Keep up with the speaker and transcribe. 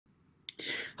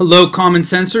Hello, Common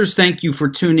Sensors. Thank you for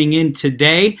tuning in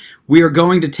today. We are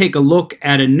going to take a look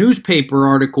at a newspaper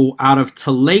article out of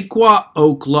Tahlequah,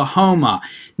 Oklahoma.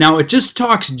 Now, it just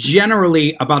talks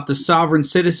generally about the sovereign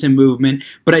citizen movement,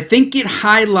 but I think it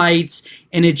highlights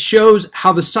and it shows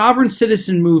how the sovereign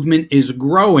citizen movement is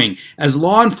growing as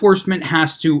law enforcement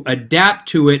has to adapt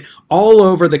to it all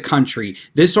over the country.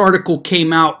 This article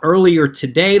came out earlier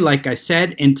today, like I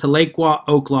said, in Tahlequah,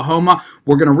 Oklahoma.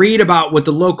 We're going to read about what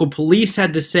the local police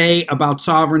had to say about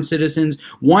sovereign citizens,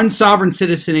 one sovereign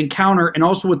citizen encounter, and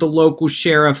also what the local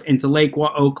sheriff in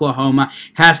Tahlequah, Oklahoma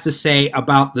has to say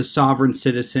about the sovereign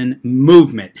citizen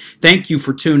movement. Thank you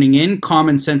for tuning in,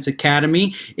 Common Sense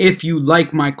Academy. If you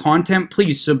like my content,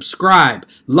 please subscribe,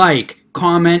 like,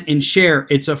 comment, and share.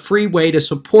 It's a free way to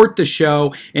support the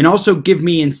show and also give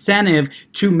me incentive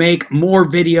to make more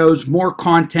videos, more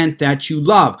content that you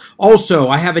love. Also,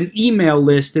 I have an email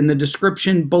list in the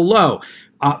description below.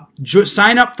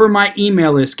 Sign up for my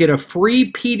email list. Get a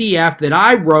free PDF that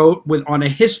I wrote on a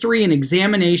history and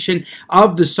examination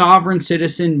of the sovereign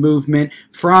citizen movement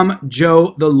from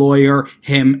Joe the lawyer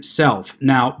himself.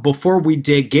 Now, before we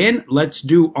dig in, let's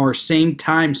do our same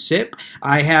time sip.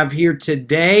 I have here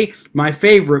today my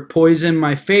favorite poison,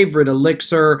 my favorite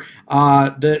elixir,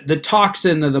 the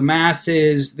toxin of the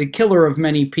masses, the killer of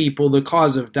many people, the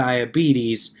cause of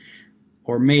diabetes,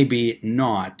 or maybe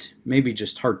not, maybe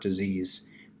just heart disease.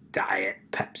 Diet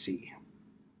Pepsi.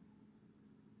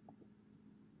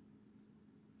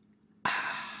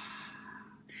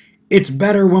 It's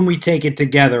better when we take it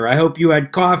together. I hope you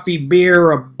had coffee,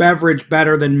 beer, a beverage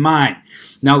better than mine.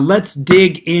 Now let's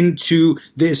dig into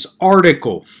this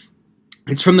article.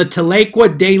 It's from the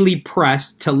Tahlequah Daily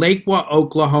Press, Tahlequah,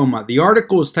 Oklahoma. The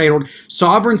article is titled,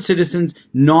 "Sovereign Citizens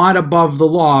Not Above the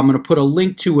Law." I'm going to put a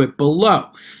link to it below.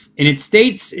 And it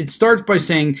starts by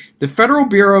saying, the Federal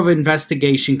Bureau of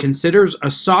Investigation considers a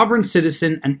sovereign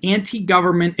citizen an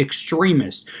anti-government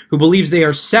extremist who believes they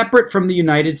are separate from the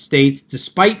United States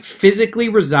despite physically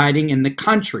residing in the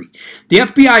country. The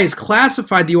FBI has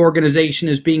classified the organization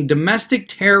as being domestic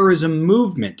terrorism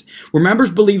movement, where members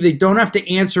believe they don't have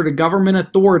to answer to government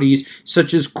authorities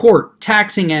such as court,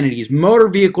 taxing entities, motor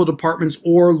vehicle departments,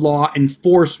 or law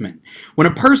enforcement. When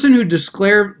a person who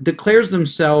declares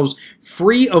themselves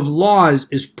free of laws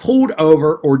is pulled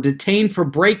over or detained for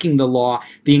breaking the law,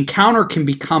 the encounter can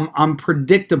become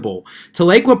unpredictable.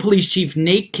 Tahlequah Police Chief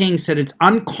Nate King said it's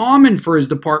uncommon for his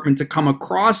department to come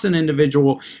across an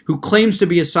individual who claims to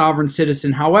be a sovereign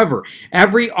citizen. However,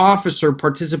 every officer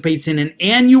participates in an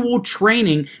annual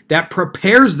training that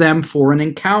prepares them for an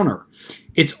encounter.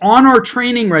 It's on our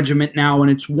training regiment now, and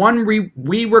it's one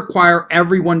we require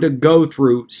everyone to go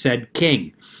through, said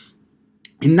King.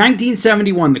 In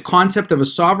 1971, the concept of a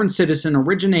sovereign citizen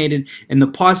originated in the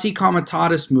Posse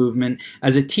Comitatus movement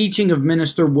as a teaching of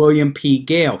Minister William P.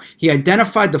 Gale. He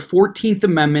identified the 14th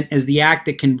Amendment as the act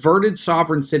that converted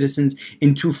sovereign citizens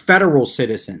into federal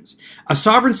citizens. A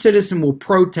sovereign citizen will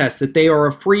protest that they are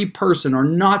a free person, are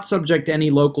not subject to any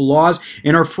local laws,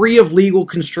 and are free of legal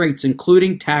constraints,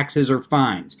 including taxes or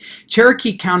fines.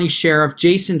 Cherokee County Sheriff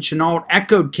Jason Chenault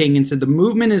echoed King and said the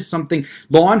movement is something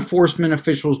law enforcement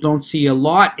officials don't see a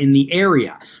lot in the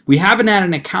area. We haven't had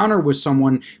an encounter with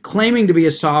someone claiming to be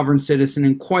a sovereign citizen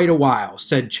in quite a while,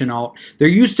 said Chenault. There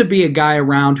used to be a guy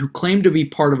around who claimed to be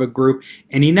part of a group,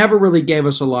 and he never really gave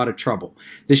us a lot of trouble.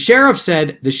 The sheriff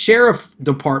said the sheriff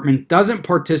department doesn't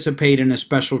participate in a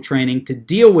special training to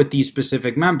deal with these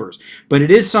specific members, but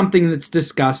it is something that's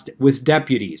discussed with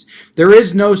deputies. There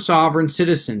is no sovereign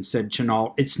citizen, said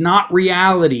Chenault. It's not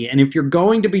reality, and if you're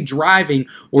going to be driving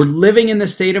or living in the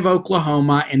state of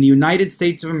Oklahoma and the United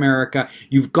States of America,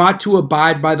 you've got to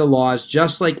abide by the laws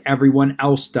just like everyone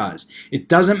else does. It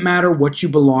doesn't matter what you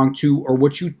belong to or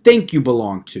what you think you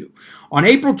belong to. On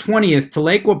April 20th,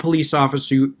 Tahlequah police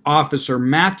officer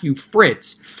Matthew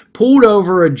Fritz pulled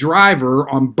over a driver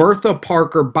on Bertha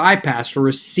Parker bypass for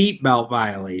a seatbelt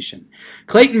violation.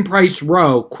 Clayton Price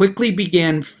Rowe quickly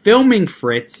began filming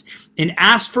Fritz and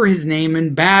asked for his name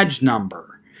and badge number.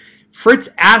 Fritz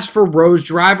asked for Rowe's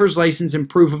driver's license and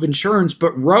proof of insurance,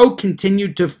 but Rowe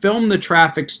continued to film the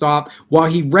traffic stop while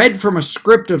he read from a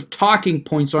script of talking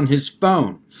points on his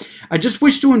phone. I just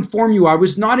wish to inform you I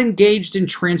was not engaged in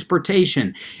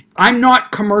transportation. I'm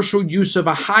not commercial use of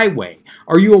a highway.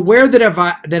 Are you aware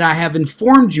that I have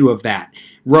informed you of that?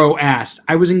 Rowe asked.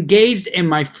 I was engaged in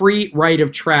my free right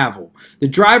of travel. The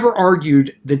driver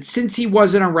argued that since he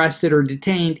wasn't arrested or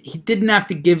detained, he didn't have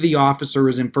to give the officer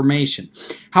his information.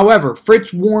 However,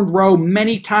 Fritz warned Rowe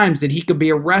many times that he could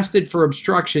be arrested for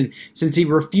obstruction since he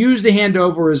refused to hand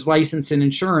over his license and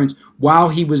insurance while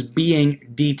he was being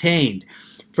detained.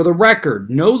 For the record,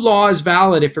 no law is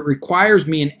valid if it requires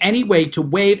me in any way to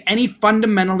waive any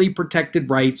fundamentally protected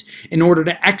rights in order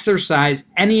to exercise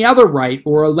any other right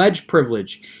or alleged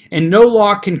privilege, and no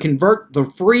law can convert the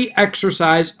free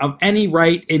exercise of any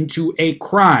right into a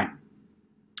crime.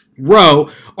 Roe,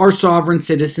 our sovereign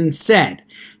citizen, said.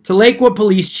 Tahlequah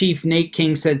Police Chief Nate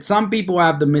King said some people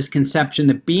have the misconception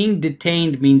that being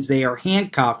detained means they are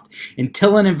handcuffed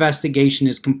until an investigation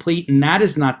is complete, and that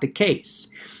is not the case.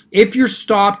 If you're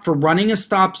stopped for running a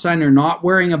stop sign or not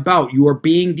wearing a belt, you are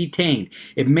being detained.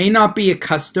 It may not be a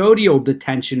custodial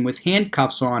detention with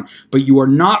handcuffs on, but you are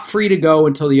not free to go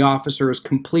until the officer has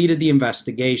completed the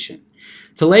investigation.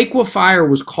 Tahlequah Fire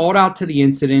was called out to the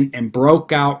incident and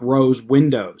broke out Roe's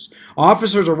windows.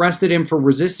 Officers arrested him for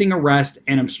resisting arrest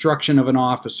and obstruction of an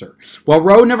officer. While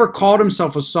Roe never called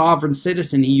himself a sovereign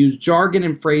citizen, he used jargon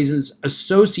and phrases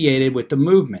associated with the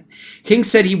movement. King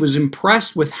said he was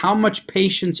impressed with how much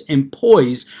patience and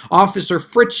poise Officer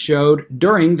Fritz showed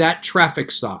during that traffic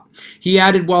stop. He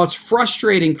added, while it's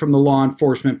frustrating from the law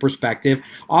enforcement perspective,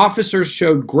 officers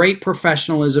showed great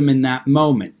professionalism in that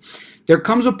moment. There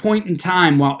comes a point in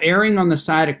time while erring on the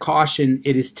side of caution,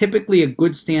 it is typically a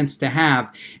good stance to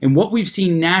have, and what we've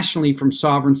seen nationally from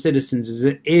sovereign citizens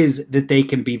is that they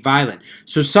can be violent.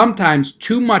 So sometimes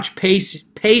too much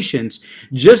patience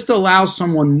just allows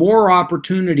someone more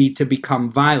opportunity to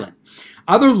become violent.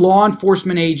 Other law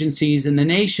enforcement agencies in the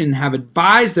nation have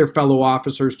advised their fellow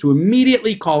officers to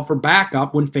immediately call for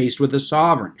backup when faced with a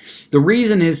sovereign. The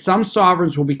reason is some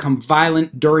sovereigns will become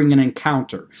violent during an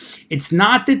encounter. It's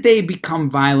not that they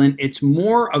become violent, it's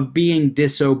more of being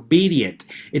disobedient.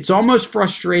 It's almost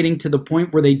frustrating to the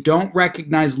point where they don't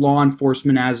recognize law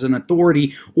enforcement as an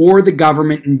authority or the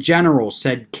government in general,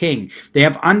 said King. They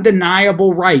have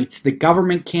undeniable rights that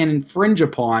government can't infringe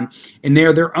upon, and they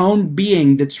are their own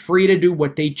being that's free to do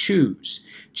what they choose.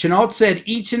 Chenault said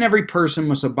each and every person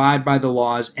must abide by the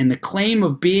laws, and the claim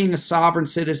of being a sovereign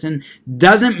citizen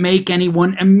doesn't make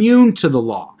anyone immune to the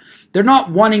law. They're not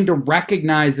wanting to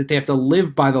recognize that they have to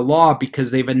live by the law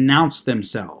because they've announced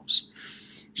themselves.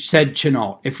 Said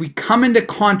Chenault, if we come into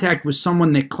contact with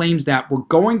someone that claims that, we're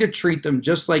going to treat them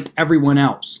just like everyone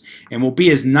else, and we'll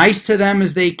be as nice to them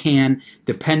as they can,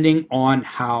 depending on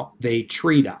how they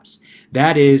treat us.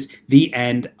 That is the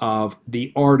end of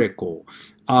the article.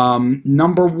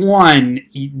 Number one,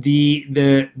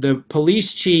 the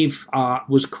police chief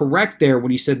was correct there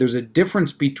when he said there's a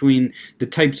difference between the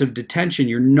types of detention.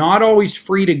 You're not always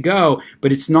free to go,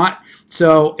 but it's not.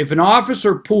 So if an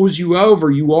officer pulls you over,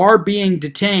 you are being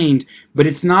detained, but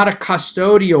it's not a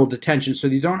custodial detention, so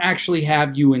they don't actually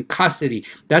have you in custody.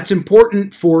 That's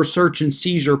important for search and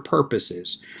seizure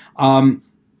purposes.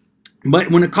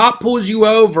 But when a cop pulls you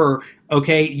over,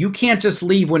 okay, you can't just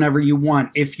leave whenever you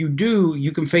want. If you do,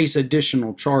 you can face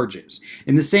additional charges.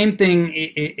 And the same thing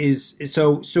is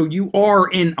so you are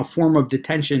in a form of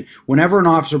detention whenever an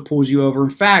officer pulls you over. In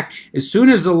fact, as soon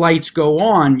as the lights go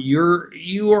on,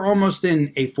 you are almost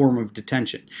in a form of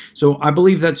detention. So I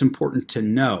believe that's important to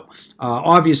know.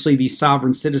 Obviously, these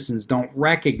sovereign citizens don't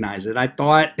recognize it. I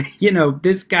thought,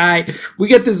 this guy, we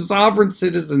get this sovereign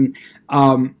citizen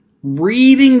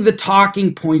reading the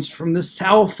talking points from the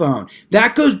cell phone.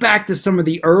 That goes back to some of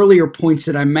the earlier points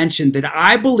that I mentioned, that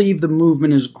I believe the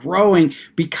movement is growing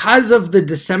because of the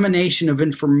dissemination of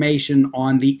information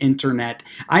on the internet.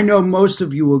 I know most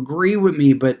of you agree with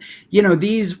me, but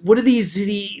what are these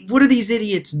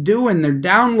idiots doing? They're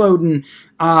downloading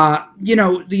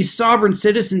these sovereign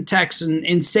citizen texts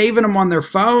and saving them on their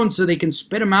phone so they can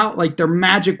spit them out like they're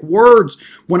magic words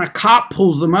when a cop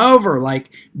pulls them over. Like,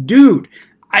 dude,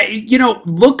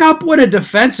 look up what a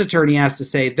defense attorney has to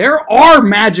say. There are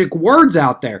magic words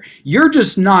out there. You're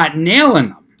just not nailing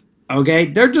them, okay?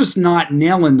 They're just not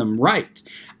nailing them right.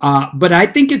 But I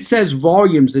think it says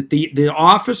volumes that the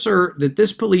officer, that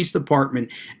this police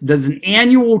department does an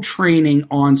annual training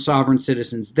on sovereign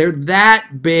citizens. They're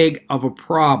that big of a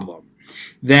problem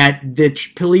that the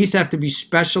police have to be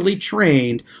specially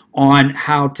trained on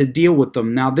how to deal with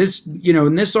them. Now, this,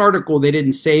 in this article, they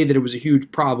didn't say that it was a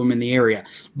huge problem in the area,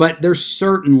 but there's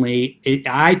certainly,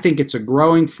 I think it's a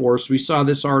growing force. We saw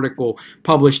this article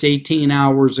published 18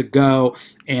 hours ago,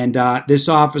 and this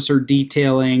officer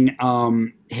detailing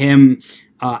him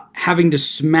having to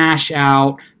smash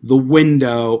out the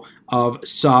window of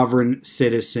sovereign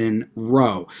citizen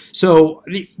Roe. So,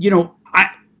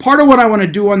 Part of what I want to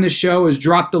do on this show is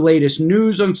drop the latest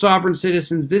news on sovereign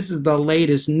citizens. This is the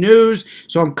latest news,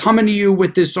 so I'm coming to you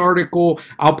with this article.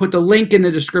 I'll put the link in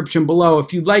the description below.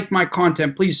 If you like my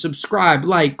content, please subscribe,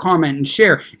 like, comment, and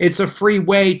share. It's a free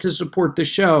way to support the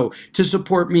show, to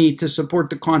support me, to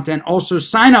support the content. Also,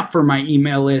 sign up for my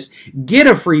email list, get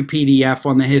a free PDF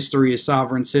on the history of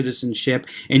sovereign citizenship,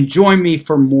 and join me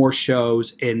for more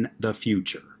shows in the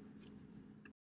future.